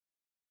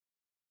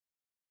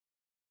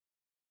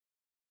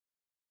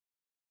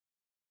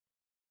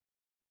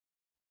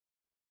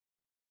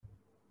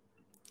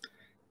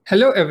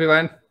Hello,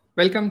 everyone.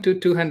 Welcome to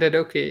 200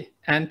 OK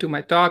and to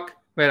my talk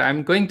where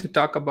I'm going to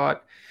talk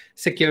about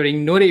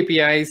securing Node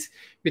APIs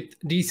with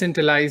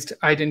decentralized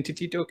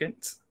identity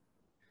tokens.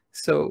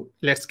 So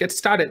let's get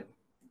started.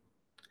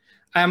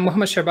 I'm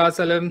Mohammad Shahbaz,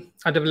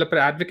 a developer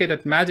advocate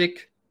at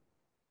Magic,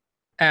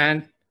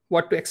 and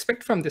what to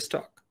expect from this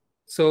talk.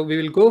 So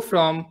we will go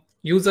from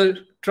user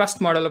trust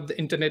model of the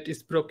internet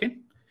is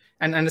broken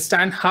and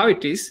understand how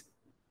it is,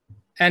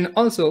 and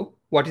also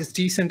what is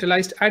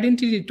decentralized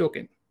identity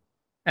token.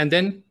 And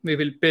then we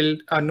will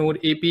build a Node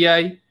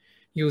API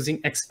using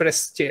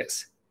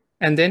Express.js.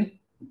 And then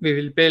we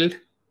will build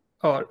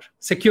or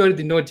secure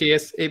the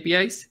Node.js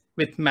APIs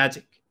with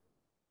Magic.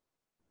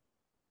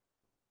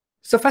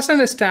 So first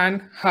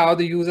understand how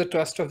the user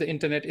trust of the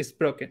internet is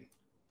broken.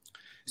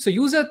 So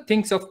user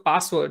thinks of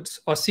passwords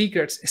or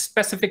secrets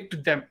specific to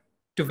them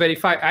to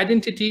verify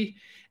identity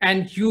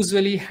and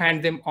usually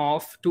hand them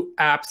off to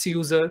apps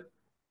user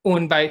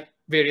owned by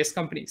various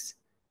companies.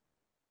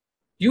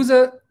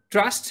 User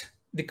trust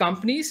the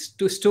companies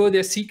to store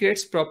their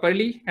secrets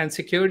properly and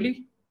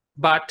securely,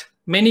 but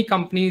many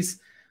companies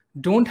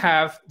don't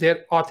have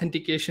their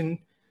authentication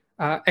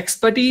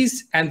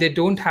expertise and they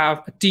don't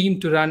have a team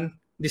to run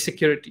the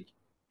security.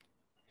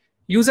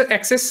 User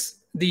access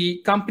the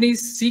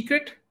company's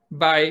secret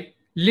by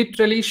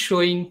literally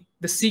showing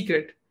the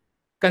secret.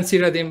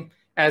 Consider them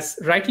as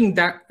writing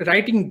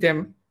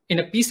them in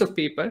a piece of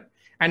paper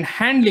and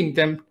handling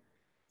them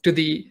to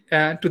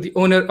the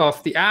owner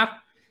of the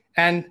app.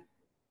 And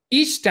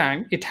each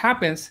time it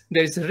happens,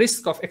 there is a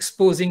risk of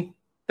exposing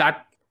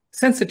that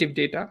sensitive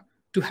data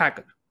to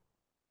hacker.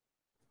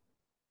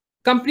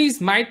 Companies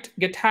might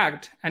get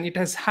hacked, and it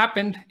has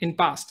happened in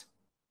past,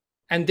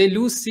 and they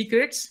lose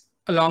secrets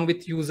along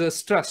with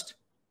users' trust.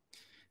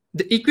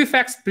 The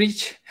Equifax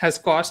breach has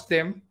cost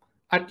them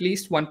at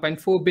least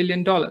 $1.4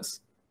 billion.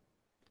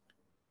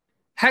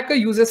 Hacker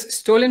uses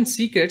stolen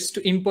secrets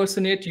to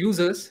impersonate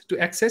users to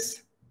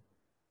access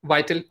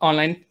vital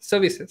online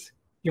services.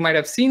 You might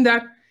have seen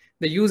that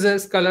the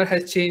user's color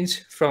has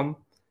changed from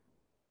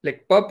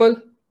like purple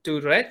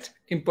to red,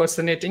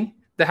 impersonating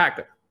the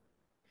hacker.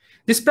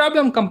 This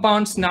problem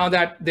compounds now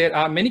that there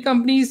are many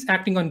companies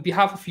acting on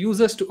behalf of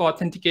users to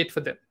authenticate for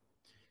them.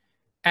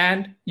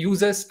 And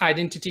users'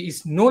 identity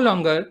is no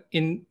longer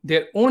in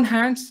their own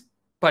hands,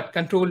 but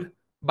controlled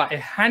by a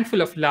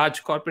handful of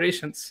large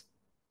corporations.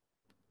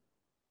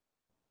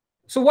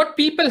 So what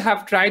people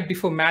have tried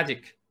before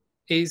Magic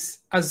is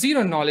a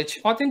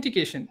zero-knowledge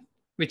authentication,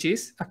 which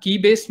is a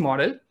key-based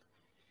model.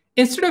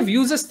 Instead of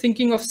users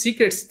thinking of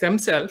secrets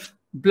themselves,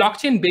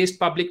 blockchain-based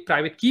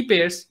public-private key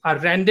pairs are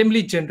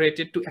randomly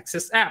generated to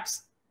access apps.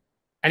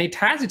 And it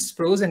has its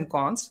pros and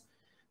cons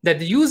that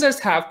the users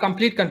have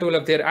complete control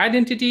of their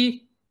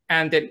identity,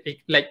 and then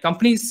like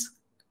companies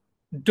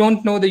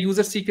don't know the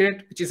user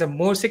secret, which is a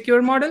more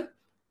secure model.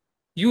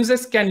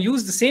 Users can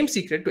use the same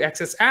secret to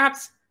access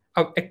apps,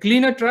 a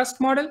cleaner trust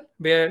model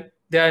where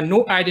there are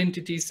no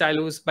identity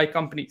silos by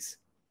companies.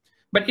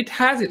 But it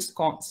has its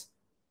cons,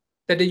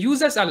 that the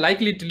users are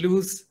likely to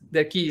lose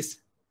their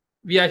keys.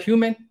 We are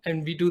human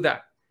and we do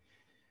that,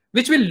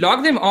 which will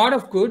lock them out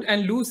of good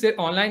and lose their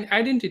online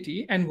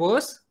identity, and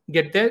worse,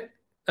 get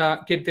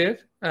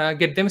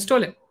them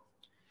stolen.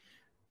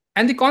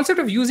 And the concept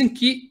of using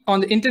key on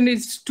the internet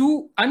is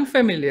too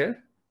unfamiliar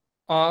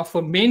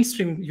for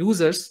mainstream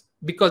users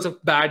because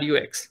of bad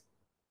UX.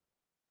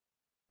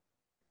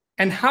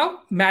 And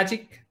how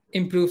Magic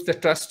improves the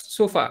trust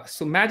so far.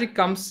 So Magic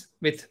comes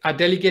with a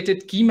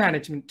delegated key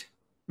management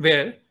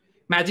where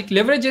Magic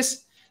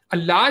leverages a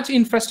large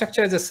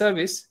infrastructure as a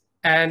service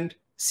and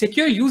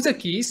secure user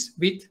keys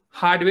with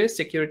hardware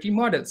security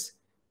models.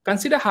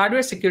 Consider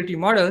hardware security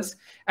models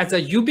as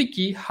a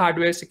YubiKey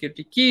hardware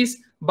security keys,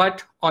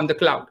 but on the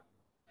cloud.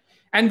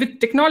 And with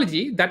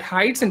technology that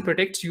hides and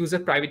protects user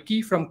private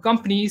key from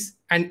companies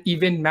and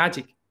even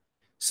Magic.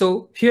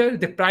 So here,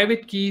 the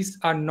private keys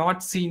are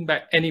not seen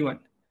by anyone,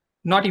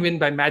 not even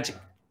by Magic.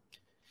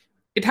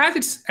 It has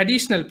its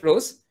additional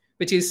pros,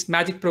 which is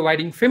Magic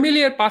providing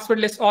familiar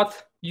passwordless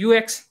auth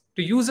UX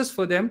to users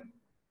for them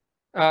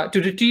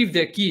to retrieve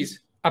their keys.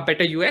 A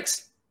better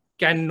UX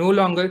can no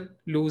longer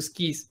lose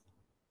keys.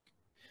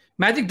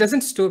 Magic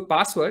doesn't store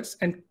passwords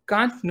and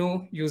can't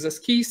know users'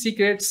 key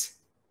secrets.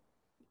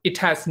 It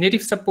has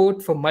native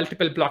support for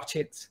multiple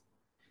blockchains.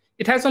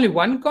 It has only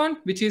one con,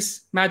 which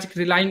is Magic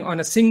relying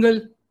on a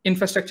single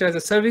infrastructure as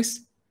a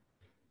service,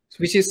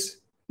 which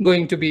is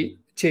going to be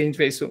changed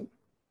very soon.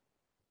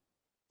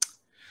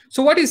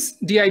 So what is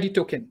DID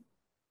token?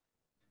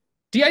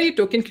 DID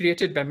token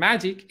created by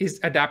Magic is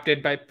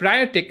adapted by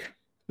prior tech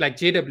like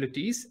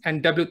JWTs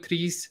and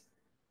W3's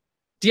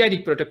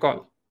DID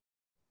protocol.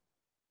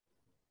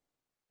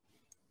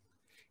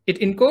 It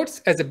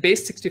encodes as a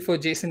base 64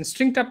 JSON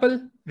string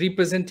tuple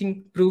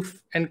representing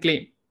proof and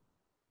claim.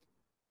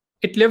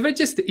 It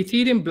leverages the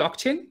Ethereum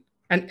blockchain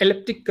and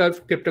elliptic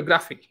curve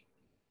cryptography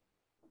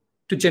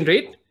to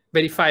generate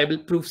verifiable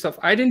proofs of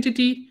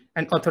identity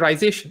and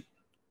authorization.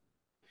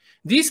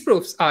 These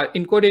proofs are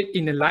encoded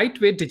in a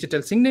lightweight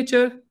digital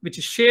signature, which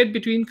is shared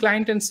between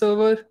client and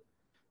server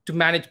to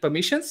manage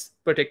permissions,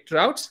 protect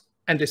routes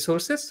and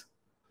resources,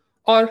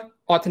 or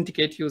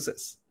authenticate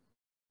users.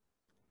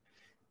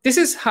 This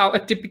is how a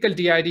typical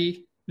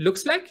DID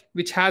looks like,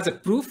 which has a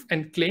proof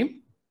and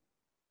claim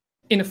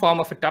in a form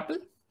of a tuple.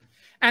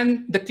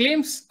 And the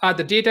claims are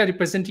the data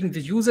representing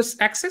the user's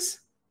access,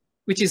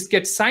 which is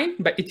get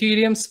signed by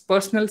Ethereum's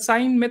personal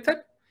sign method,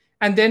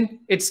 and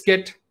then it's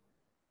get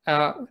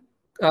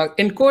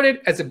encoded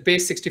as a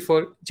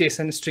base64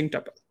 JSON string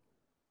tuple.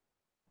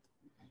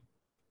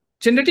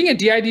 Generating a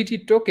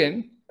DIDT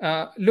token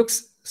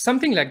looks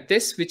something like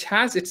this, which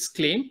has its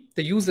claim,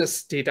 the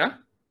user's data,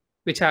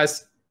 which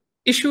has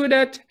issued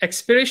at,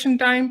 expiration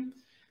time,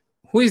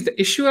 who is the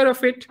issuer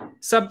of it,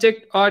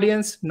 subject,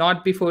 audience,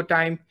 not before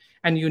time,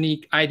 and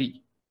unique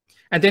ID.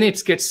 And then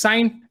it gets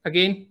signed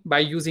again by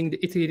using the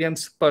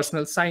Ethereum's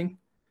personal sign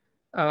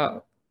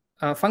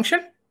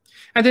function.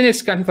 And then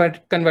it's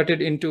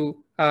converted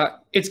into,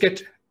 it's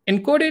get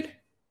encoded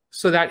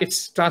so that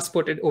it's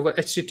transported over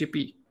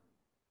HTTP.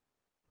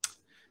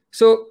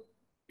 So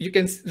you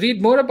can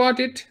read more about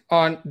it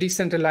on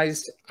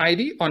decentralized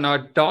ID on our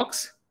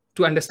docs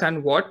to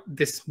understand what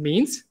this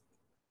means.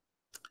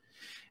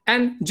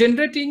 And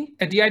generating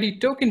a DID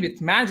token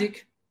with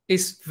Magic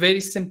is very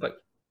simple.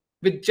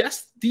 With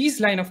just these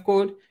line of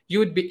code, you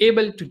would be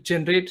able to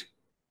generate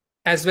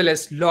as well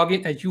as log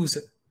in a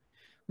user.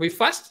 We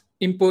first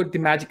import the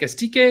Magic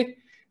SDK,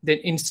 then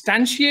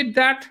instantiate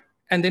that,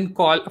 and then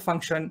call a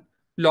function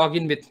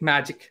login with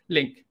Magic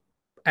link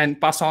and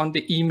pass on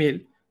the email,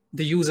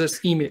 the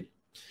user's email.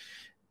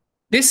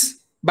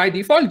 This by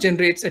default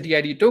generates a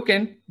DID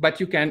token, but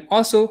you can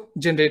also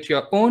generate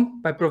your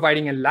own by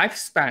providing a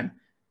lifespan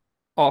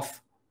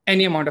of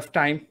any amount of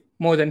time,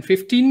 more than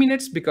 15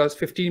 minutes, because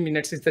 15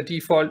 minutes is the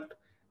default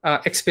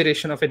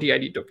expiration of a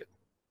DID token.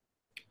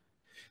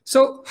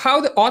 So how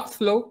the auth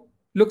flow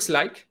looks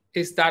like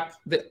is that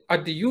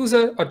at the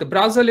user or the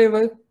browser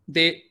level,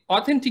 they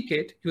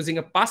authenticate using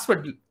a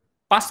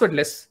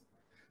passwordless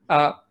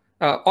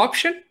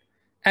option,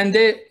 and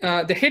they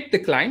hit the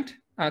client,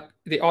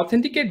 they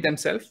authenticate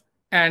themselves,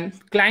 and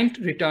client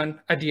return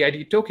a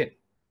DID token.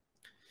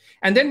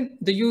 And then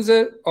the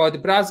user or the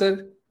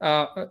browser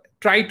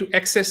tries to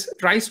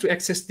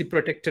access the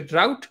protected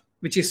route,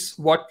 which is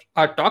what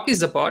our talk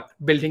is about,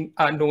 building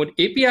a Node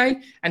API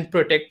and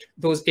protect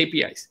those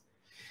APIs.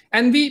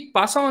 And we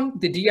pass on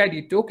the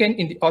DID token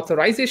in the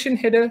authorization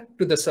header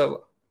to the server.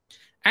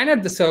 And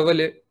at the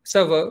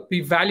server,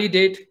 we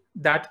validate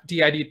that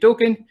DID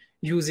token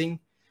using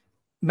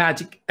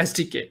Magic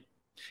SDK.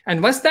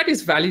 And once that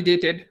is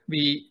validated,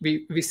 we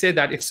say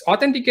that it's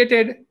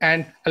authenticated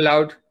and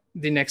allowed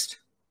the next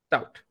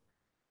route.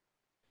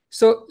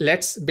 So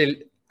let's build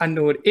a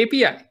Node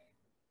API.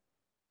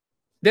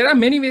 There are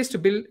many ways to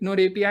build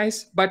Node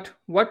APIs, but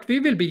what we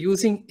will be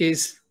using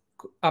is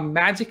a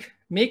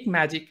Make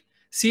Magic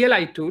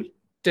CLI tool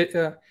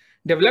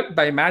developed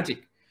by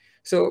Magic.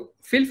 So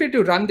feel free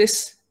to run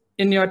this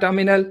in your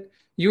terminal.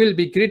 You will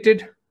be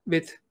greeted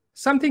with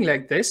something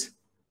like this.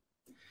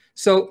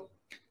 So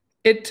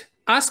it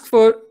asks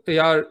for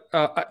your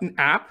an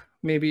app.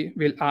 Maybe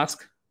we'll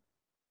ask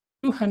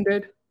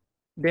 200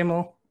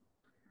 demo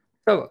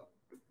server.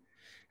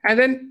 And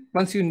then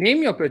once you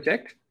name your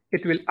project,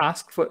 it will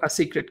ask for a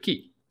secret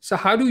key. So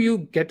how do you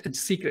get a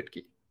secret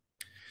key?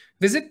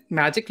 Visit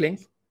Magic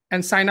link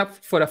and sign up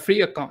for a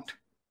free account.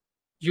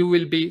 You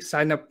will be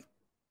signed up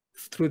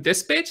through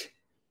this page.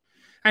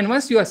 And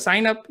once you are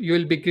signed up, you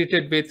will be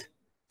greeted with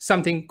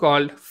something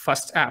called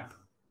First App.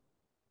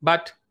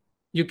 But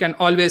you can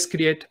always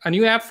create a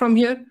new app from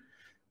here.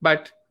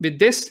 But with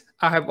this,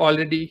 I have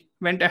already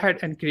went ahead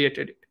and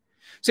created it.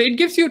 So it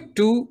gives you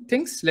two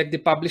things, like the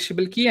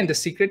publishable key and the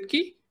secret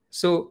key.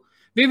 So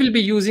we will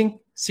be using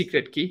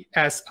secret key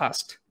as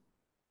asked.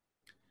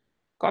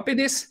 Copy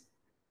this,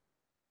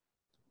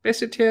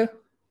 paste it here,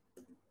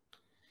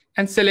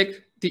 and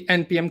select the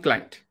NPM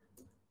client.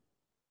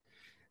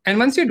 And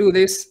once you do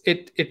this,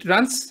 it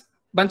runs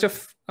a bunch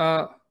of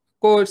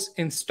codes,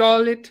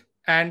 install it,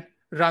 and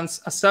runs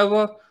a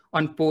server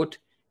on port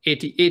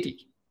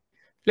 8080.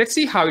 Let's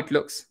see how it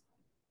looks.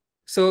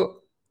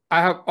 So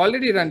I have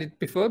already run it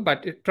before,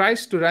 but it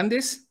tries to run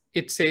this.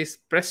 It says,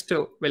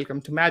 presto,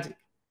 welcome to Magic.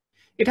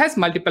 It has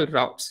multiple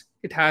routes.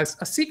 It has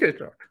a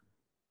secret route.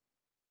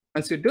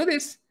 Once you do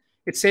this,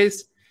 it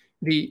says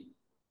the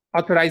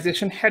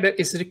authorization header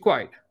is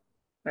required,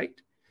 right?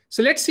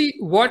 So let's see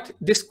what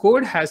this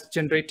code has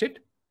generated.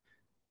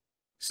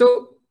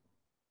 So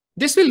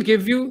this will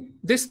give you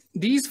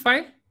these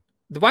files.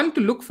 The one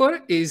to look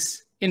for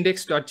is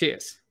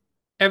index.js.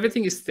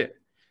 Everything is there.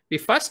 We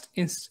first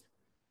we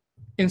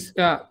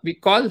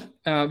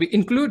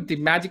include the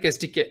Magic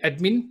SDK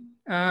admin,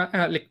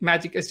 like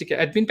Magic SDK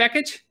admin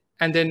package,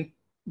 and then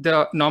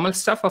the normal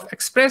stuff of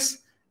Express.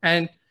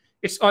 And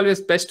it's always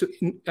best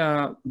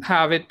to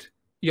have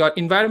your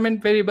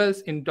environment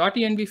variables in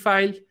 .env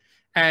file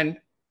and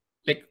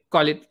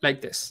call it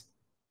like this.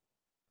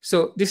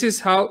 So this is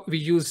how we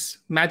use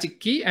Magic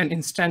key and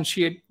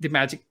instantiate the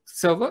Magic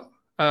server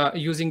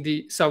using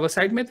the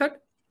server-side method.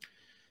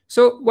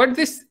 So what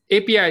this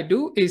API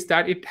do is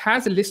that it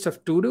has a list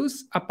of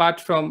to-dos apart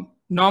from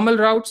normal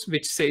routes,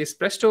 which says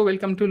Presto,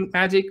 welcome to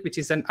Magic, which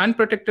is an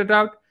unprotected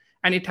route.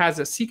 And it has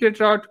a secret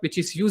route, which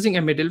is using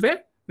a middleware,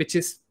 which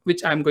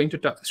I'm going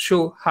to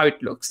show how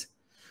it looks.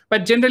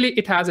 But generally,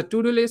 it has a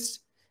to-do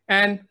list.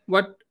 And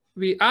what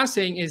we are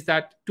saying is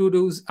that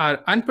to-dos are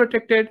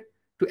unprotected.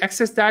 To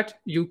access that,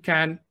 you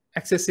can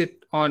access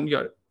it on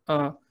your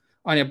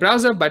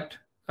browser. But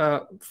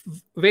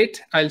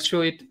wait, I'll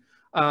show it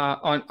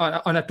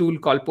on a tool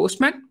called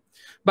Postman.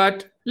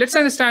 But let's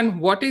understand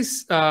what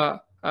is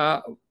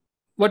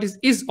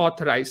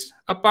authorized.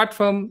 Apart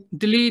from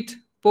delete,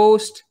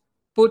 post,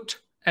 put,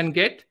 and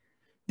get,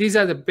 these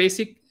are the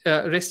basic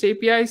REST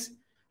APIs.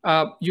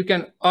 You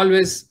can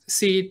always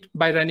see it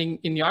by running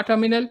in your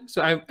terminal.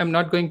 So I'm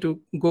not going to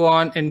go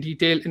on in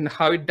detail in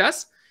how it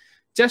does.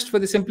 Just for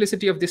the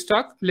simplicity of this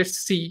talk, let's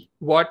see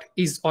what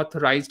is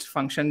authorized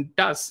function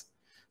does.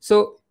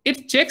 So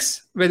it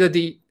checks whether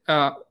the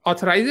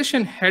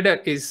authorization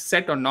header is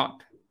set or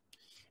not.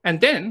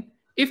 And then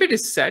if it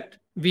is set,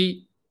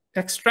 we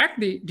extract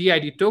the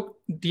DID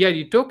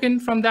token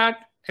from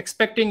that,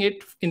 expecting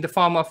it in the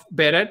form of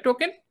bearer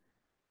token.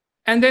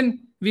 And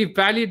then we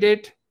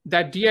validate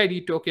that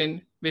DID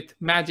token with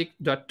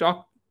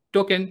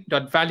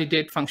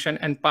magic.token.validate function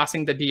and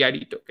passing the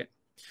DID token.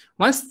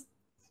 Once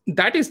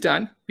that is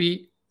done,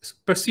 we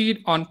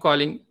proceed on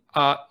calling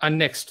a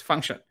next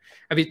function,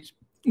 which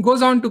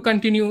goes on to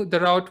continue the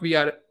route we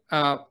are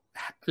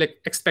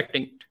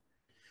expecting it.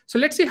 So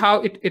let's see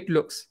how it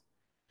looks.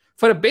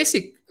 For a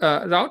basic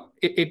route,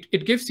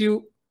 it gives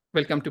you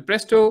welcome to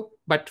Presto,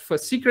 but for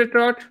secret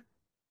route,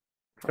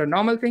 for a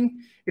normal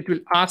thing, it will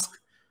ask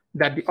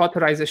that the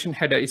authorization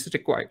header is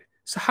required.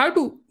 So how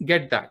to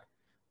get that?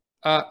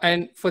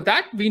 And for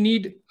that, we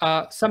need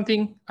a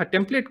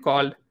template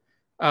called,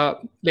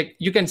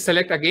 you can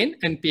select again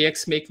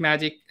npx make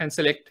magic and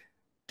select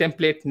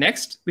template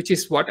next, which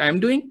is what I'm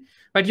doing.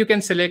 But you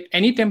can select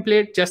any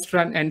template, just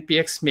run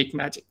npx make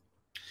magic.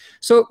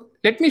 So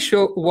let me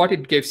show what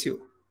it gives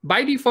you.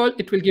 By default,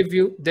 it will give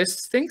you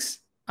these things.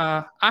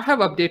 I have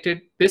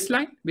updated this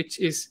line, which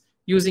is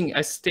using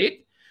a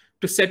state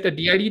to set a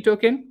DID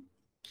token.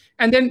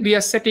 And then we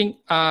are setting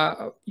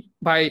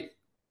by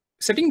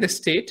setting the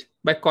state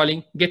by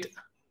calling get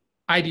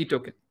ID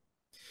token.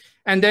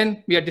 And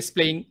then we are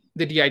displaying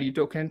the DID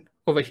token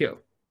over here,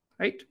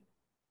 right?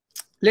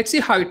 Let's see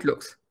how it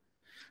looks.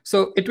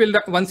 So it will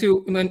once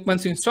you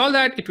install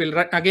that, it will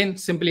again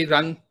simply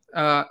run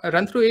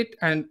through it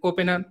and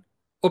open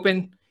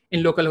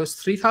in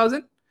localhost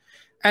 3000.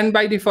 And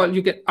by default,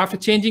 you get, after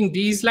changing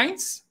these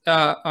lines,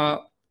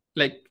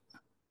 like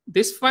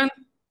this one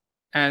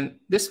and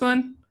this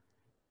one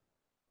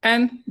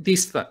and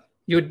this one,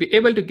 you would be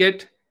able to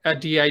get a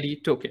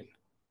DID token.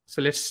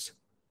 So let's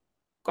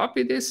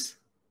copy this.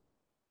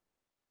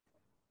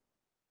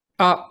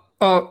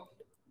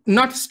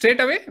 Not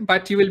straight away,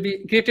 but you will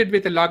be greeted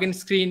with a login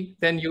screen.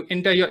 Then you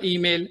enter your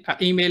email.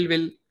 Email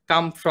will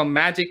come from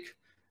Magic.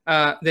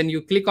 Then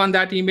you click on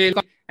that email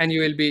and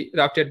you will be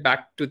routed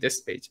back to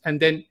this page. And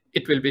then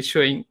it will be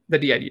showing the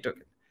DID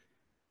token.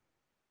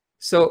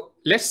 So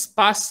let's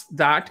pass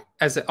that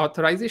as an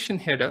authorization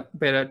header,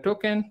 bearer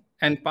token,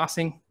 and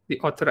passing the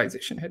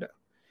authorization header.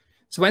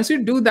 So once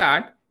you do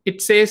that,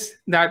 it says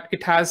that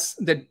it has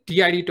the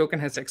DID token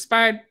has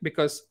expired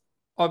because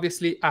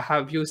obviously I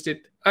have used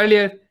it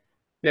earlier.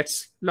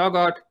 Let's log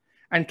out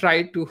and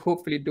try to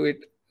hopefully do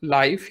it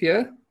live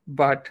here.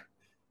 But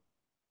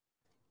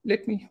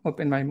let me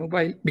open my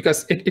mobile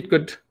because it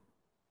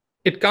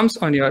comes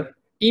on your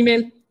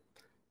email.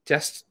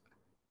 Just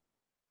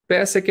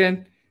bear a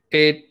second.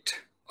 It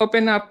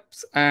opens up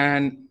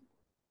and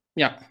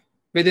yeah,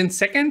 within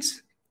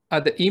seconds,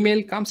 the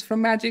email comes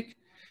from Magic.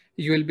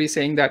 You will be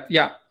saying that,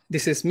 yeah,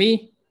 this is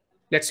me.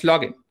 Let's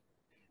log in.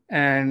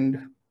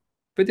 And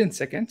within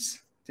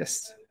seconds,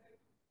 just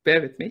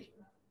bear with me.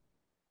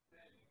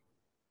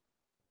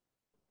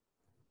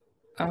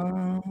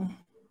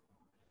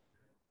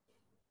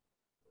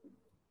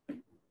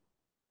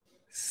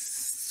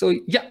 So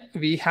yeah,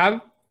 we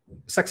have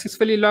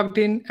successfully logged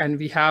in and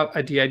we have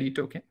a DID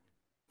token.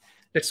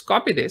 Let's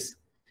copy this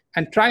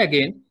and try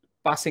again,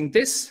 passing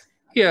this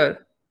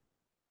here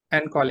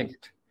and calling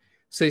it.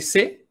 So you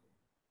say,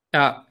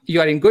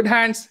 you are in good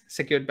hands,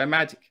 secured by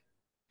Magic.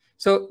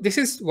 So this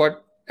is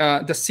what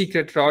the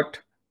secret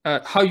route,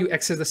 how you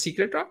access the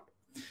secret route.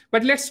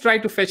 But let's try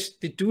to fetch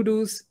the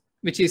to-dos,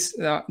 which is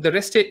the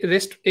REST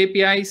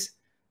APIs.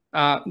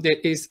 There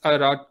is a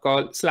route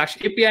called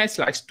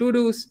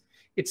 /API/to-dos.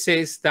 It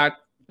says that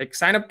like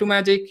sign up to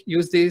Magic,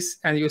 use this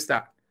and use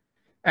that.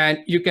 And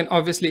you can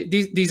obviously,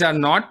 these are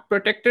not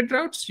protected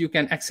routes. You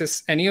can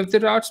access any of the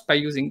routes by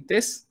using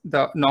this,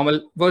 the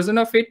normal version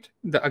of it,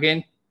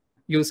 again,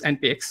 use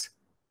npx.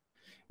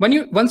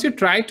 Once you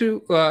try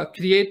to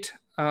create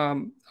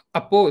a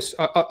post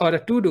or a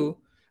to-do,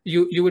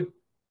 you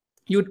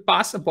would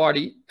pass a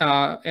body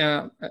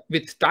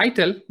with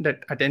title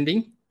that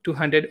attending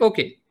 200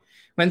 OK.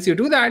 Once you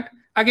do that,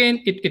 again,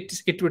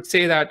 it would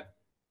say that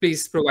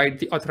please provide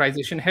the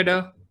authorization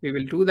header. We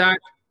will do that.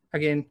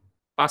 again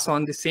pass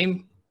on the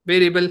same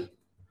variable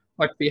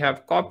what we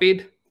have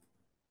copied.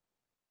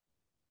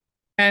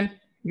 And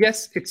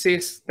yes, it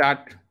says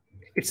that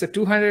it's a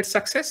 200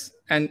 success,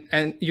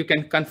 and you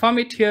can confirm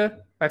it here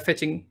by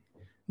fetching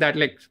that,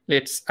 like,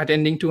 let's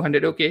attending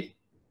 200. Okay.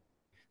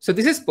 So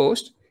this is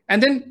post,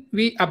 and then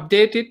we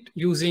update it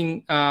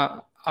using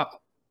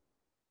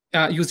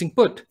using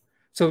put.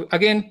 So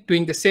again,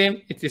 doing the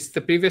same, it is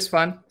the previous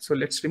one. So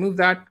let's remove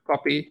that,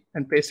 copy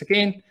and paste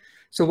again.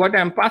 So what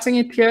I'm passing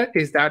it here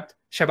is that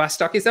Shahbaz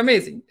stock is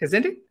amazing,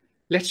 isn't it?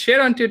 Let's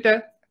share on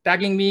Twitter,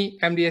 tagging me,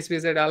 MDS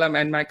Wizard Alam,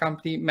 and my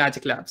company,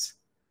 Magic Labs.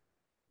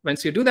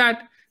 Once you do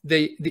that,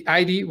 the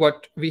ID,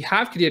 what we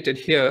have created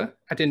here,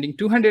 attending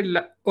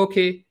 200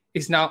 OK,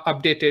 is now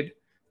updated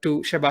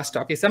to Shahbaz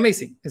stock is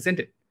amazing, isn't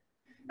it?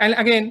 And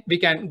again, we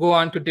can go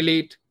on to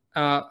delete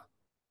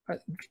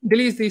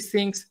these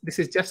things. This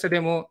is just a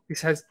demo.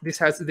 This has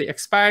the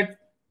expired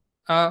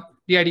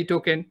DID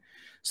token.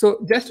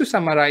 So just to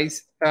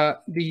summarize,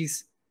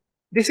 this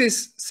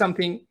is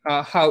something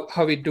how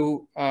we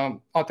do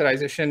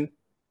authorization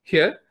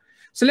here.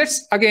 So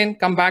let's again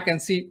come back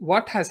and see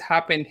what has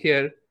happened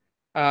here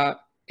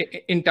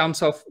in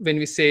terms of when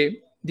we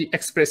say the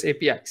Express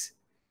APIs.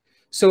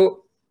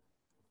 So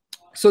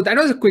that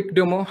was a quick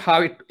demo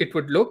how it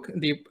would look,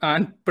 the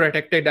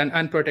unprotected and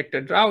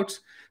unprotected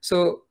routes.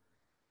 So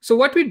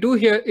what we do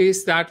here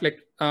is that, like,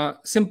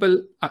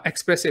 simple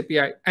Express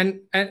API,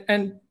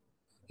 and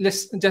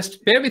let's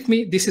just bear with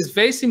me. This is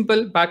very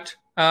simple, but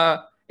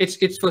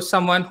it's for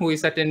someone who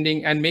is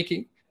attending and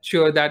making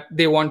sure that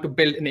they want to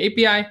build an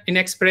API in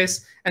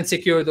Express and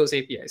secure those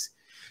APIs.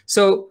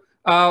 So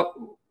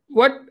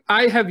what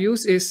I have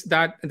used is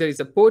that there is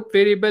a port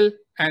variable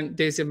and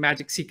there's a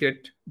magic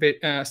secret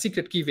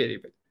key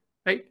variable,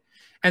 right?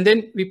 And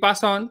then we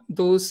pass on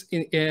those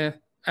in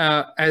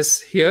as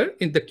here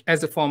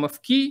as a form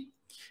of key.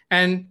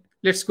 And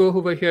let's go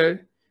over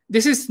here.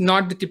 This is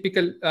not the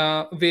typical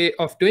way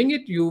of doing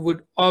it. You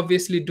would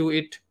obviously do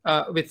it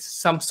with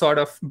some sort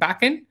of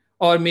backend,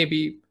 or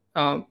maybe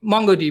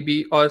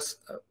MongoDB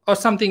or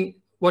something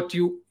what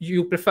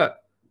you prefer,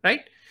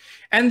 right?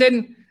 And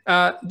then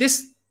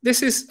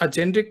this is a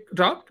generic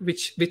route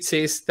which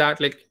says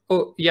that, like,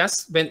 oh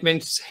yes, when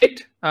it's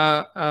hit,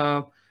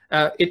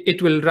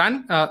 it will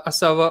run a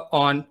server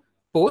on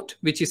port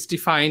which is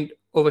defined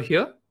over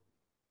here.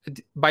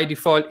 By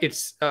default,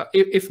 it's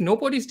if no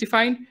port is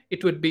defined,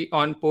 it would be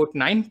on port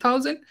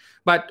 9000.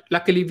 But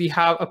luckily, we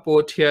have a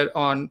port here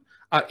on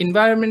our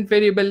environment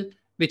variable,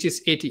 which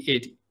is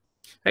 8080,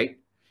 right?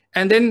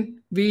 And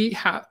then we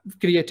have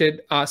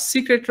created a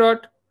secret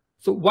route.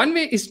 So one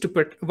way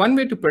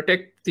to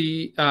protect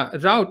the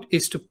route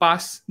is to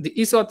pass the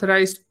is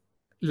authorized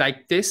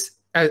like this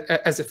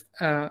as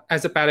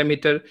a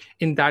parameter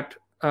in that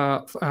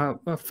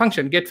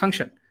function, get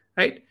function,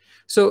 right?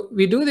 So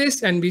we do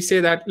this and we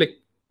say that, like,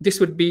 this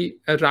would be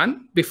a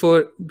run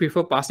before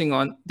passing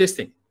on this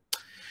thing.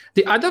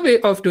 The other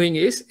way of doing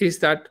is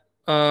that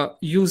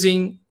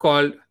using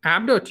called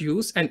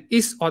app.use and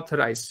is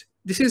authorized.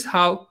 This is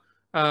how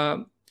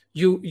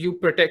you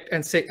protect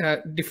and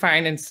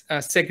define and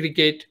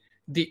segregate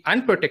the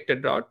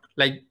unprotected route,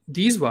 like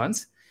these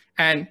ones.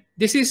 And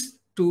this is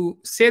to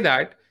say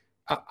that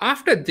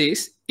after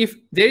this, if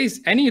there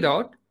is any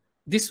route,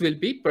 this will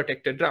be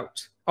protected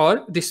routes,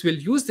 or this will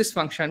use this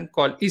function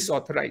called is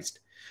authorized.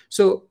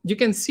 So you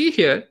can see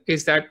here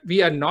is that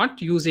we are not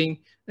using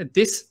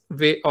this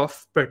way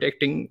of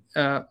protecting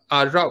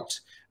our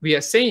routes. We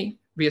are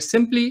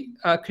simply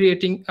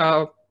creating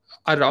a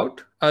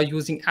route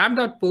using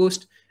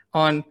app.post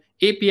on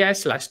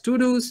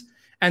API/todos,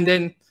 and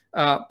then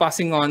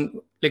passing on,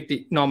 like,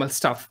 the normal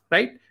stuff,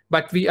 right?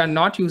 But we are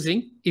not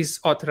using is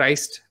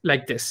authorized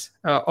like this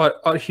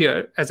or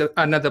here as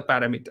another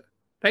parameter,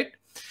 right?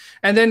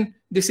 And then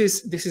this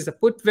is a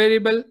put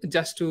variable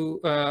just to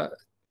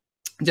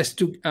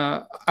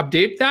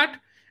update that,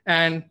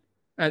 and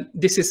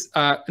this is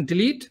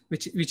delete,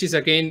 which is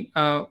again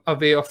a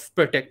way of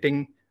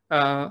protecting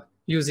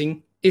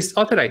using is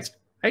authorized,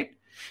 right?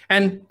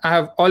 And I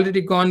have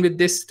already gone with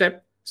this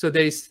step, so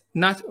there is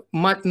not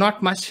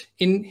much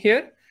in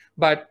here,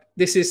 but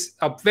this is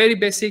a very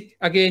basic.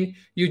 Again,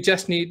 you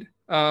just need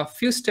a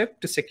few steps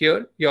to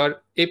secure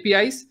your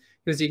APIs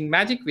using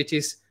Magic, which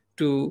is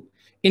to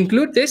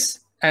include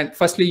this. And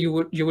firstly, you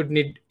would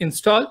need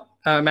install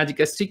Magic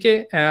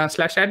SDK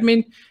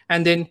 /admin,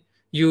 and then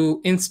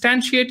you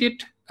instantiate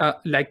it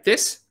like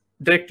this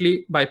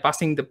directly by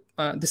passing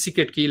the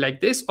secret key like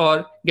this,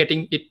 or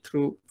getting it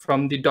through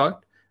from the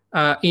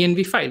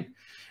 .env file.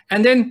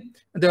 And then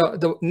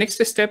the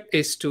next step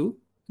is to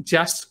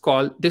just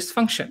call this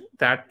function,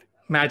 that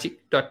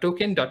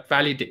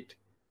magic.token.validate,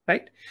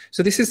 right?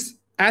 So this is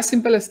as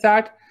simple as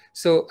that.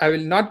 So I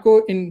will not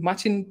go in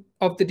much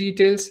of the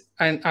details,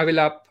 and I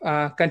will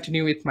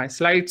continue with my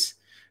slides,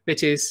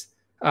 which is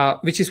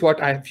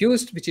what I have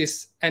used, which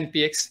is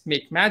npx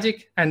make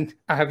magic, and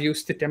I have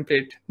used the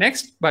template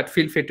next, but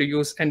feel free to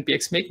use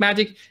npx make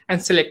magic and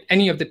select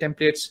any of the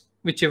templates,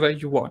 whichever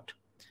you want.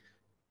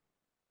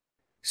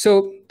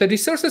 So the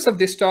resources of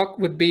this talk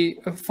would be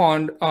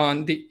found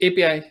on the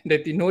API,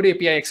 that the Node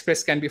API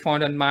Express can be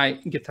found on my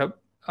GitHub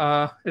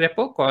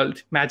repo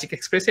called Magic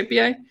Express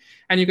API.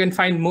 And you can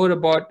find more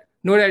about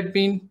Node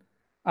admin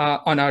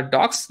on our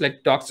docs,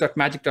 like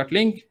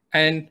docs.magic.link.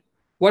 And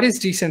what is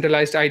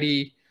decentralized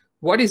IDE?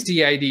 What is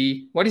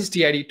DID? What is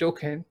DID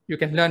token? You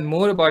can learn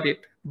more about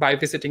it by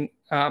visiting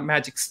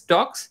Magic's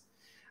docs.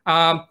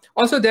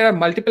 Also, there are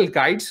multiple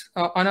guides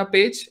on our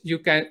page you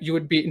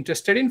would be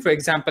interested in. For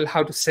example,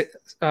 how to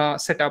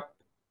set up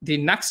the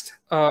next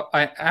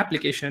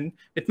application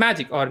with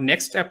Magic or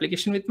next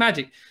application with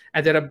Magic.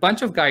 And there are a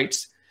bunch of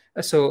guides.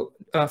 So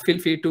feel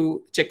free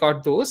to check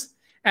out those.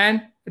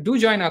 And do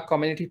join our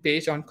community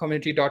page on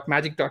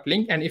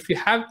community.magic.link. And if you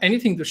have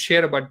anything to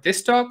share about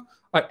this talk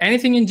or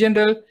anything in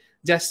general,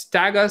 just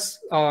tag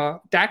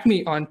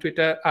me on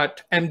Twitter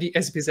at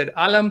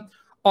MDSBZAlam.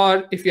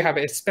 Or if you have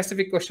a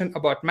specific question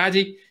about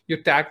Magic,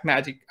 you tag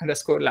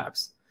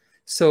magic_labs.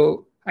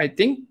 So I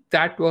think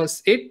that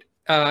was it.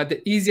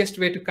 The easiest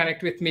way to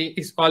connect with me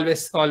is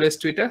always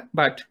Twitter,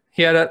 but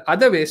here are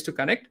other ways to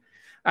connect.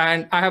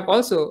 And I have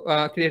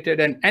also created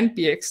an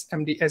NPX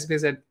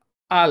MDSBZ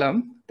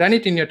Alam. Run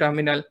it in your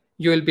terminal.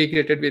 You will be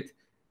greeted with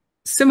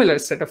similar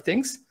set of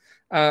things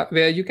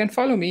where you can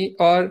follow me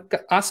or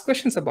ask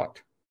questions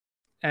about.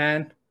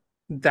 And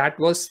that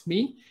was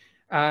me.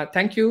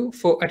 Thank you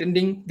for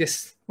attending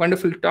this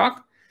wonderful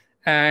talk.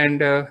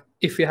 And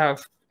if you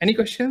have any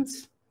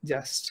questions,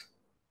 just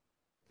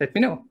let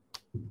me know.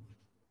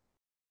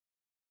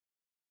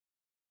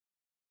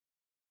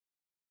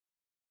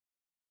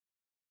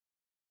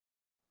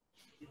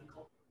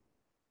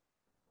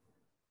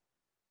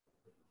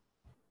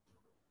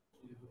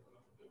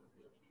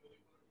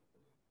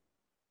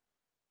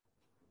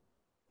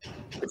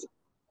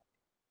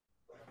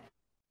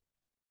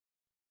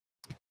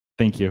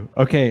 Thank you.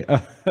 Okay.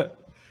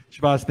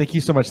 Shahbaz, thank you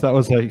so much. That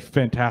was a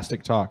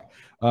fantastic talk.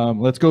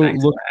 Let's go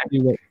look.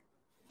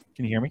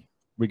 Can you hear me?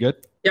 We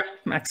good? Yeah,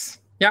 Max.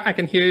 Yeah, I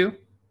can hear you.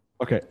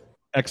 Okay,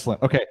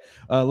 excellent. Okay,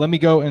 let me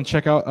go and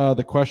check out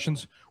the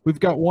questions. We've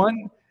got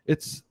one.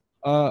 It's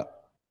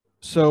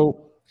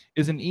so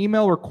is an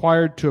email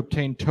required to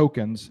obtain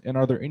tokens, and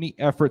are there any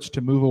efforts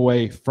to move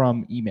away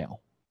from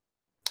email?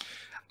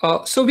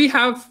 So we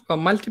have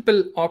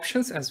multiple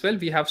options as well.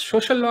 We have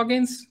social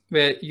logins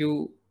where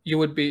you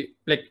would be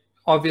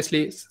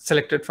obviously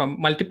selected from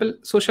multiple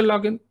social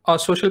login or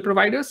social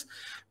providers.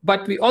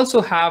 But we also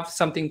have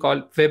something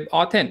called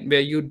WebAuthn,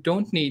 where you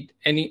don't need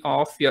any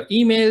of your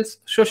emails,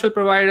 social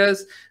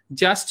providers,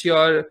 just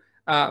your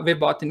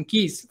WebAuthn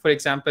keys. For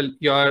example,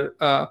 your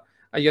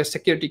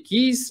security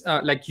keys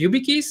like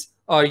YubiKeys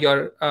or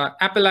your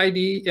Apple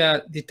ID,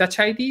 the Touch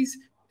IDs,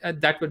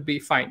 that would be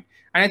fine.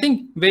 And I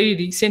think very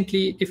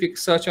recently, if you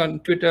search on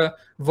Twitter,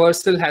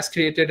 Vercel has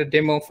created a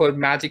demo for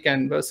Magic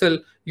and Vercel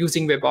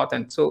using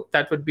WebAuthn. So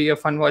that would be a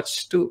fun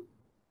watch too.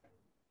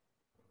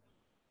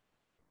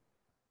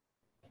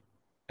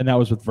 And that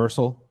was with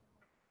Vercel,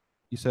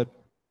 you said?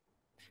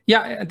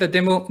 Yeah, the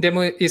demo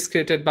is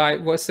created by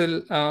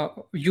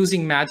Vercel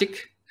using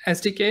Magic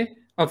SDK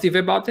of the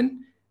WebAuthn.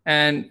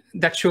 And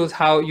that shows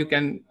how you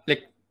can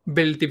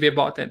build the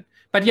WebAuthn.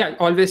 But yeah,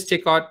 always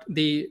check out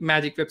the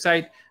Magic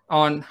website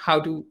on how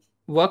to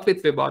work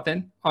with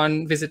WebAuthn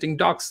on visiting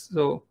docs.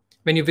 So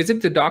when you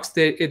visit the docs,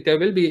 there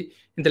will be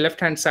in the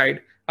left-hand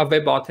side a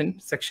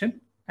WebAuthn section,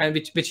 and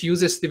which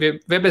uses the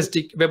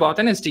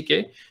WebAuthn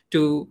SDK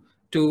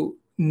to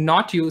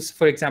not use,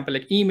 for example,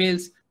 like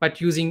emails,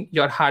 but using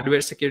your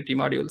hardware security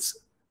modules,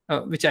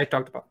 which I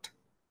talked about.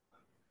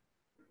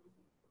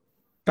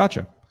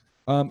 Gotcha.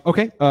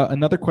 Okay,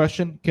 another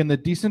question. Can the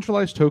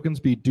decentralized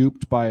tokens be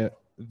duped via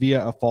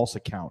a false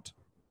account?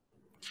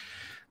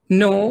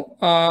 No,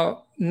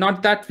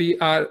 not that we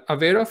are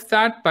aware of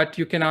that, but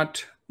you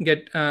cannot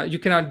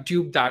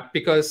dupe that,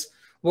 because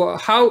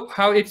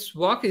how it's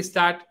work is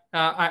that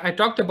I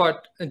talked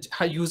about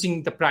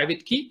using the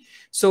private key.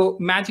 So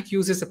Magic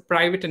uses a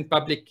private and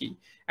public key,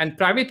 and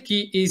private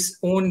key is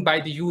owned by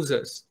the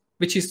users,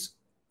 which is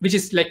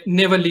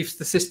never leaves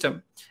the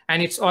system,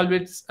 and it's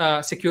always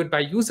secured by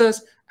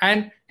users.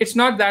 And it's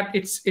not that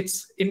it's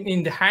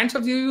in the hands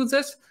of the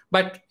users,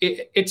 but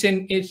it's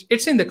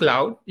in the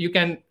cloud. You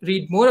can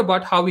read more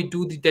about how we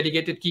do the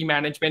delegated key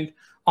management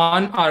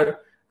on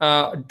our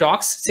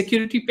docs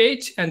security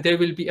page, and there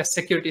will be a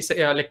security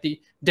like the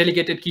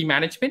delegated key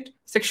management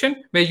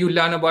section where you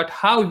learn about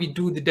how we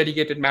do the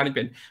delegated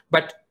management.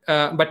 But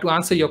to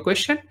answer your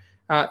question,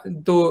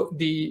 though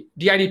the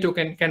DID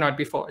token cannot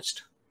be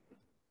forged.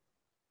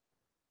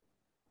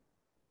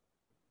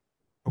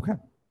 Okay.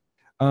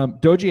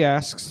 Doji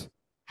asks,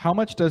 how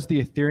much does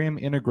the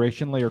Ethereum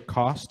integration layer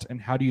cost,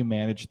 and how do you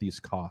manage these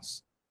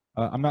costs?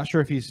 I'm not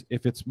sure if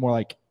it's more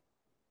like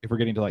if we're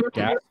getting to like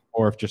gas,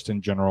 or if just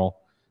in general,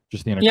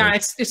 just the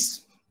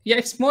integration. Yeah,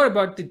 it's more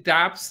about the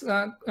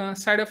dApps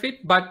side of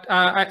it. But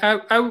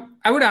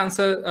I would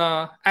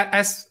answer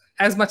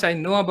as much I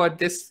know about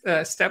this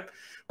step.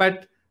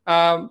 But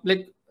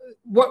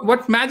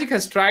what Magic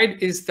has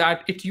tried is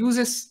that it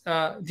uses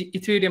the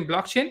Ethereum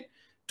blockchain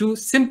to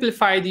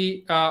simplify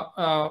the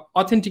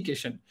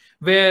authentication,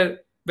 where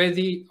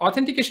the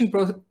authentication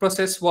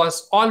process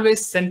was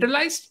always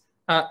centralized.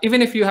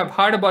 Even if you have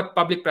heard about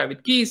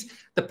public-private keys,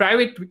 the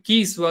private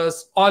keys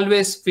was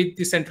always with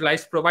the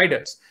centralized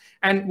providers.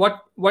 And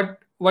what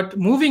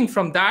moving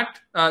from that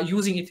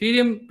using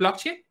Ethereum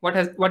blockchain,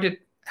 what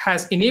it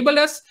has enabled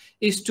us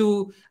is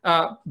to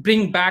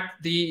bring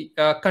back the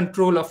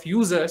control of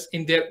users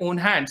in their own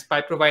hands by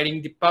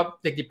providing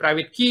the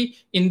private key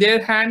in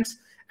their hands,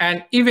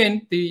 and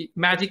even the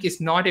magic is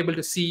not able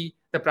to see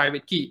the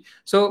private key.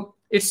 So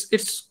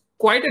it's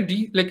quite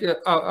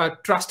a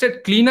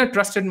trusted, cleaner,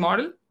 trusted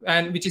model,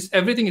 and which is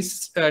everything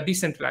is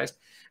decentralized.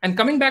 And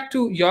coming back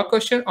to your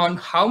question on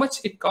how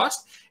much it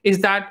costs, is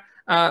that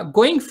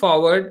going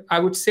forward, I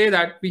would say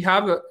that we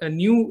have a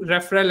new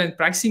referral and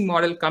pricing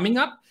model coming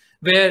up,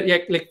 where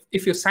like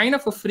if you sign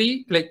up for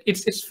free, like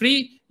it's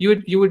free,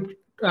 you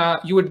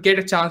would get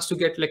a chance to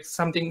get like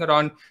something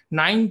around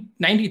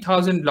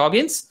 90,000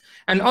 logins.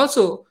 And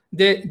also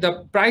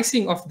the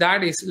pricing of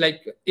that is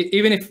like,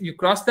 even if you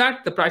cross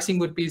that, the pricing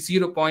would be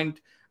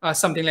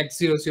something like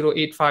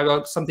 0085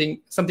 or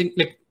something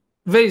like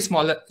very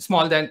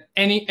small than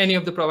any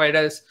of the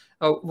providers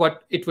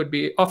what it would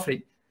be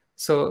offering.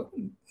 So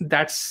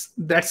that's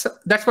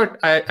what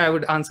I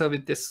would answer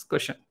with this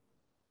question.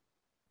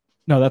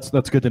 No,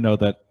 that's good to know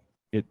that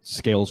it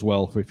scales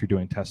well if you're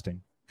doing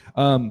testing.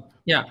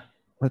 Yeah.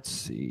 Let's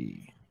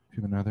see. Do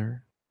you have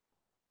another?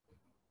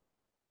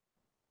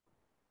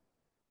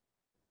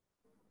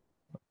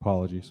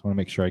 Apologies. I want to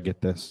make sure I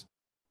get this.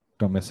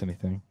 Don't miss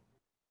anything.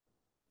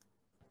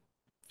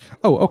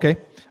 Oh, okay.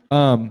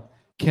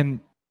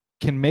 Can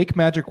Make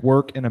Magic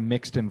work in a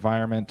mixed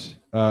environment?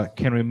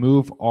 Can we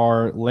move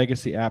our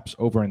legacy apps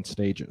over in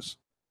stages?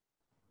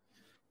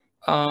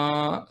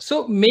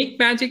 So Make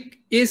Magic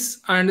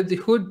is under the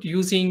hood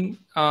using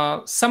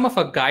some of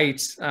our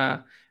guides,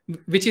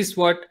 which is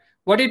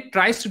what it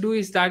tries to do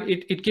is that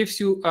it gives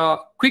you a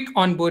quick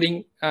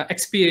onboarding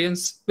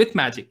experience with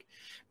Magic.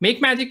 Make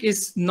Magic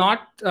is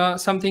not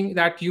something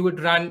that you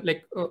would run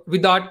like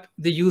without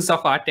the use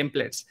of our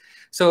templates.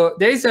 So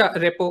there is a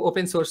repo,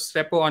 open source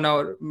repo on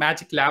our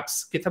Magic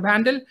Labs GitHub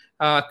handle,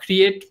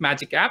 create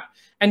Magic app,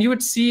 and you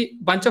would see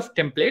a bunch of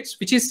templates,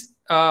 which is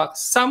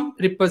some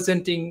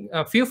representing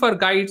a few of our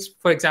guides,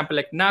 for example,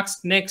 like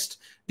Next.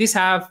 These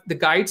have the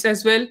guides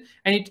as well,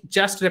 and it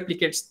just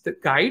replicates the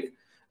guide,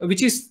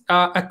 which is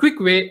a quick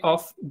way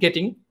of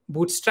getting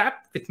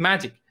bootstrapped with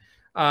Magic.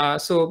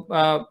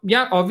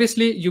 Yeah,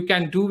 obviously you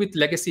can do with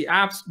legacy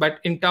apps, but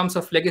in terms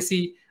of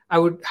legacy, I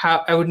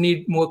would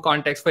need more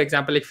context. For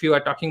example, if you are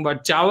talking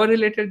about Java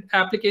related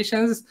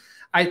applications,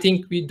 I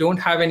think we don't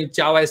have any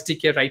Java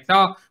SDK right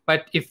now,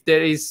 but if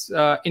there is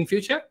in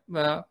future,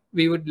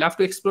 we would love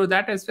to explore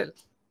that as well.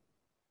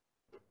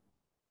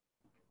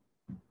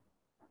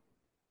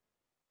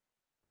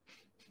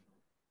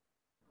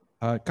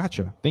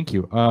 Gotcha. Thank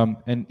you.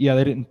 And yeah,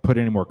 they didn't put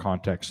any more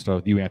context,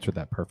 so you answered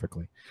that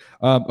perfectly.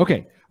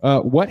 Okay.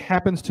 What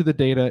happens to the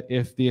data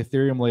if the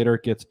Ethereum layer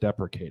gets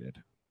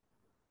deprecated?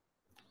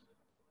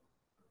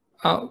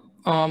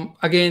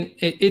 Again,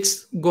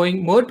 it's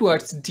going more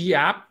towards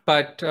DApp,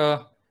 but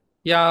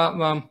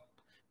yeah,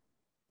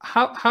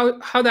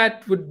 how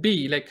that would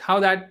be, like how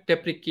that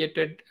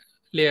deprecated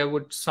layer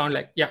would sound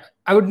like. Yeah,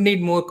 I would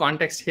need more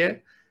context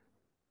here.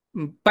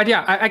 But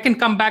yeah, I can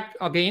come back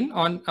again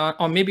on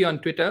or maybe on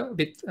Twitter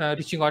with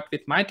reaching out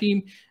with my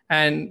team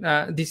and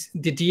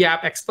the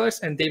DApp experts,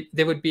 and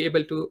they would be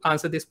able to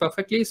answer this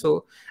perfectly.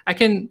 So I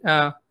can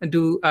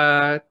do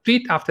a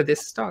tweet after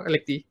this talk,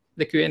 like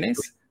the Q&As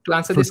to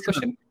answer this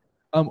question.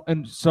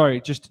 And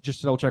sorry, just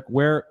to double check,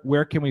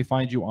 where can we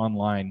find you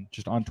online?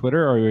 Just on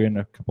Twitter, or are you in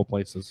a couple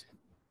places?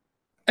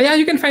 Yeah,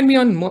 you can find me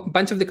on a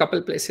bunch of the couple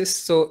places.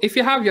 So if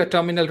you have your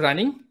terminal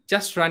running,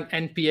 just run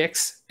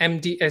npx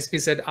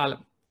mdsbz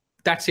alam.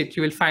 That's it.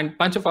 You will find a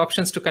bunch of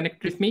options to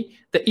connect with me.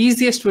 The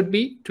easiest would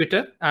be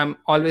Twitter. I'm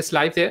always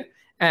live there.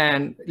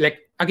 And like,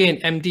 again,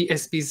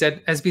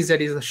 MDSBZ, SBZ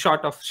is a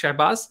short of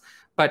Shahbaz.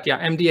 But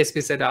yeah,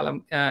 MDSBZ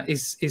alam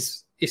is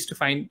to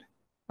find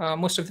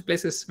most of the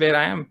places where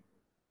I am.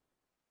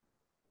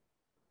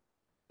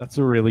 That's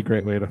a really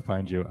great way to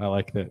find you. I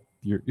like that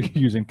you're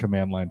using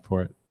command line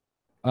for it.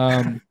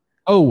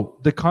 Oh,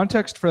 the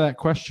context for that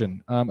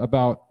question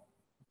about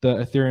the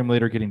Ethereum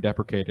later getting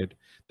deprecated.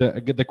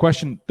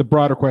 The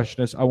broader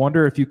question is, I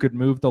wonder if you could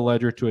move the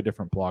ledger to a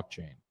different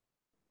blockchain.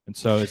 And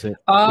so is it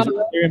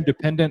Ethereum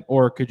dependent,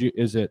 or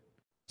is it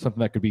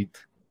something that could be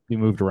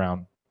moved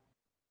around?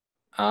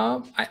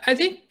 I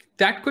think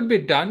that could be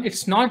done.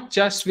 It's not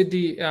just with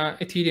the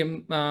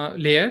Ethereum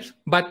layer,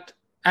 but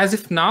as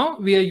if now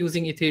we are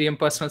using Ethereum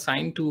personal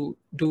sign to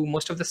do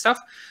most of the stuff.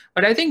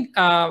 But I think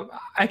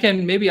I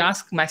can maybe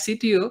ask my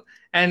CTO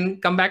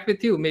and come back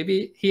with you.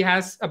 Maybe he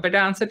has a better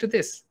answer to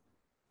this.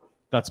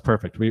 That's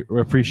perfect. We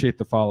appreciate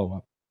the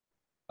follow-up.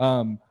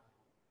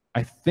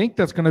 I think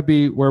that's going to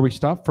be where we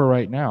stop for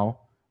right now.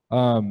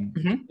 Thank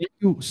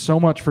you so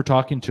much for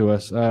talking to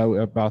us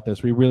about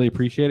this. We really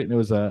appreciate it. And it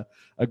was a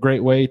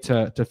great way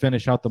to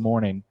finish out the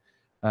morning.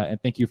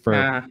 And thank you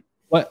for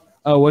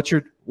What's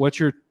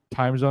your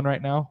time zone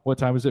right now? What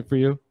time is it for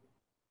you?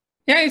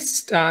 Yeah,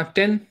 it's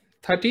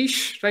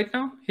 10:30ish right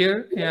now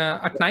here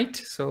at night.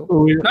 So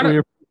We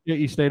appreciate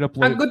you stayed up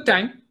late. a good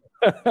time.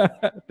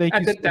 Thank A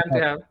you. good So time much.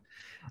 to have.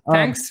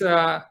 Thanks,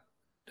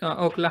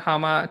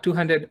 Oklahoma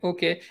 200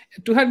 OK.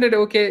 200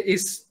 OK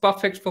is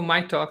perfect for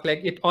my talk.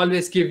 Like it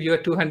always give you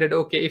a 200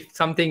 OK if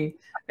something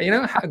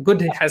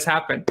good has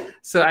happened.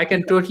 So I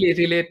can totally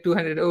relate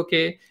 200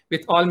 OK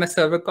with all my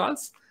server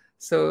calls.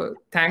 So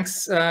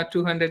thanks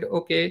 200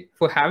 OK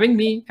for having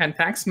me, and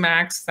thanks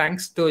Max,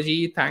 thanks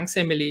Doji, thanks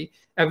Emily,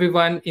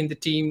 everyone in the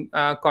team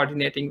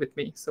coordinating with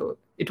me. So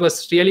it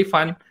was really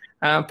fun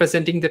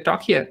presenting the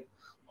talk here.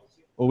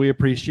 Well, we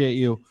appreciate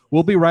you.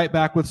 We'll be right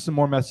back with some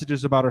more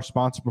messages about our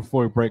sponsor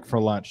before we break for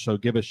lunch. So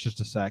give us just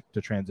a sec to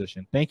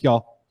transition. Thank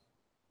y'all.